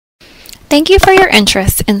Thank you for your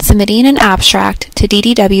interest in submitting an abstract to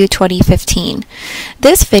DDW 2015.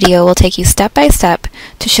 This video will take you step by step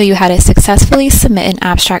to show you how to successfully submit an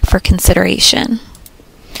abstract for consideration.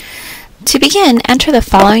 To begin, enter the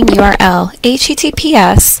following URL,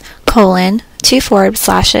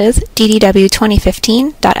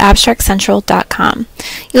 https://ddw2015.abstractcentral.com.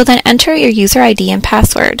 You'll then enter your user ID and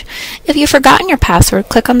password. If you've forgotten your password,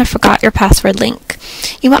 click on the Forgot Your Password link.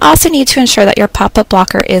 You will also need to ensure that your pop-up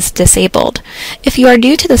blocker is disabled. If you are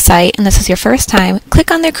new to the site and this is your first time,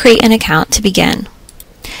 click on the Create an Account to begin.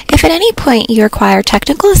 If at any point you require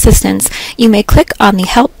technical assistance, you may click on the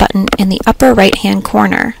Help button in the upper right-hand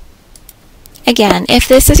corner. Again, if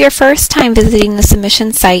this is your first time visiting the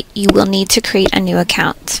submission site, you will need to create a new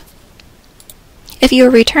account. If you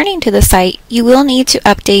are returning to the site, you will need to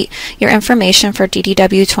update your information for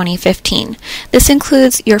DDW 2015. This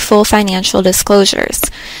includes your full financial disclosures.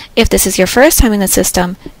 If this is your first time in the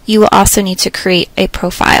system, you will also need to create a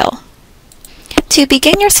profile. To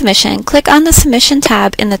begin your submission, click on the Submission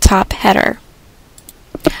tab in the top header.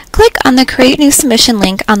 Click on the Create New Submission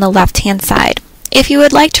link on the left-hand side. If you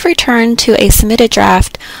would like to return to a submitted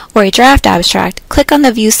draft or a draft abstract, click on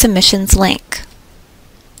the View Submissions link.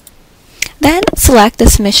 Then select the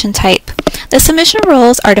submission type. The submission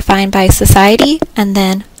rules are defined by society and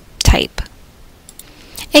then type.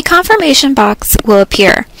 A confirmation box will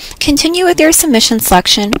appear. Continue with your submission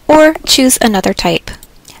selection or choose another type.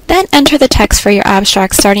 Then enter the text for your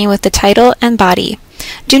abstract starting with the title and body.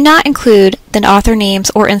 Do not include the author names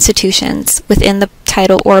or institutions within the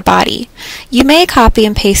title or body. You may copy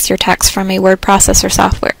and paste your text from a word processor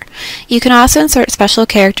software. You can also insert special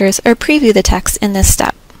characters or preview the text in this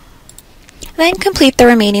step. Then complete the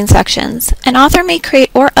remaining sections. An author may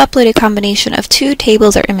create or upload a combination of 2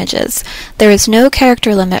 tables or images. There is no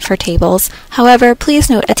character limit for tables. However, please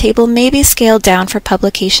note a table may be scaled down for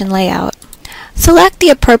publication layout. Select the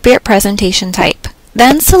appropriate presentation type.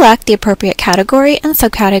 Then select the appropriate category and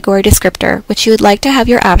subcategory descriptor which you would like to have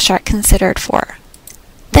your abstract considered for.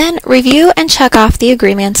 Then review and check off the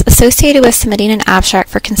agreements associated with submitting an abstract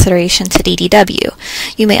for consideration to DDW.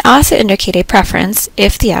 You may also indicate a preference,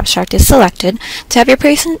 if the abstract is selected, to have your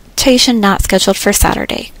presentation not scheduled for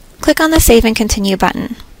Saturday. Click on the Save and Continue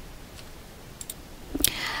button.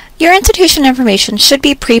 Your institution information should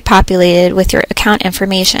be pre-populated with your account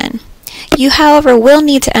information. You, however, will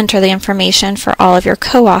need to enter the information for all of your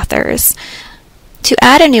co-authors. To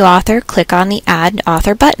add a new author, click on the Add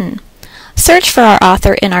Author button. Search for our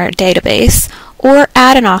author in our database, or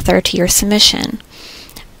add an author to your submission.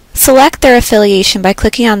 Select their affiliation by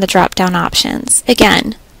clicking on the drop-down options.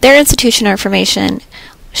 Again, their institution information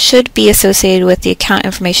should be associated with the account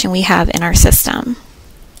information we have in our system.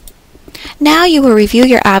 Now you will review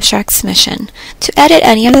your abstract submission. To edit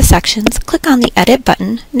any of the sections, click on the Edit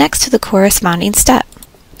button next to the corresponding step.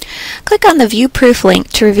 Click on the View Proof link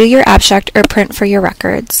to review your abstract or print for your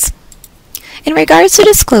records. In regards to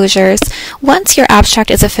disclosures, once your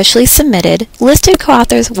abstract is officially submitted, listed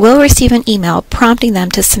co-authors will receive an email prompting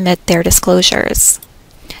them to submit their disclosures.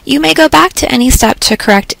 You may go back to any step to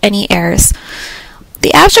correct any errors.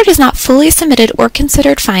 The abstract is not fully submitted or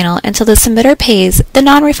considered final until the submitter pays the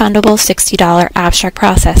non-refundable $60 abstract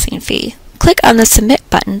processing fee. Click on the Submit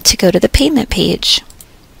button to go to the payment page.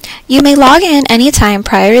 You may log in anytime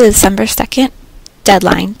prior to the December 2nd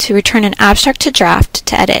deadline to return an abstract to draft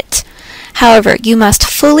to edit. However, you must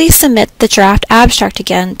fully submit the draft abstract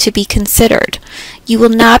again to be considered. You will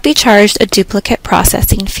not be charged a duplicate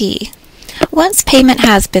processing fee. Once payment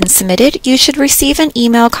has been submitted, you should receive an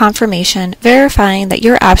email confirmation verifying that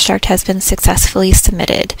your abstract has been successfully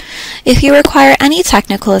submitted. If you require any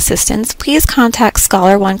technical assistance, please contact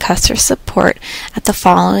ScholarOne customer support at the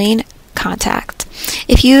following contact.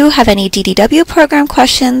 If you have any DDW program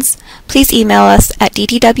questions, please email us at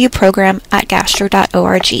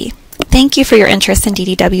ddwprogram@gastro.org. Thank you for your interest in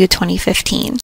DDW 2015.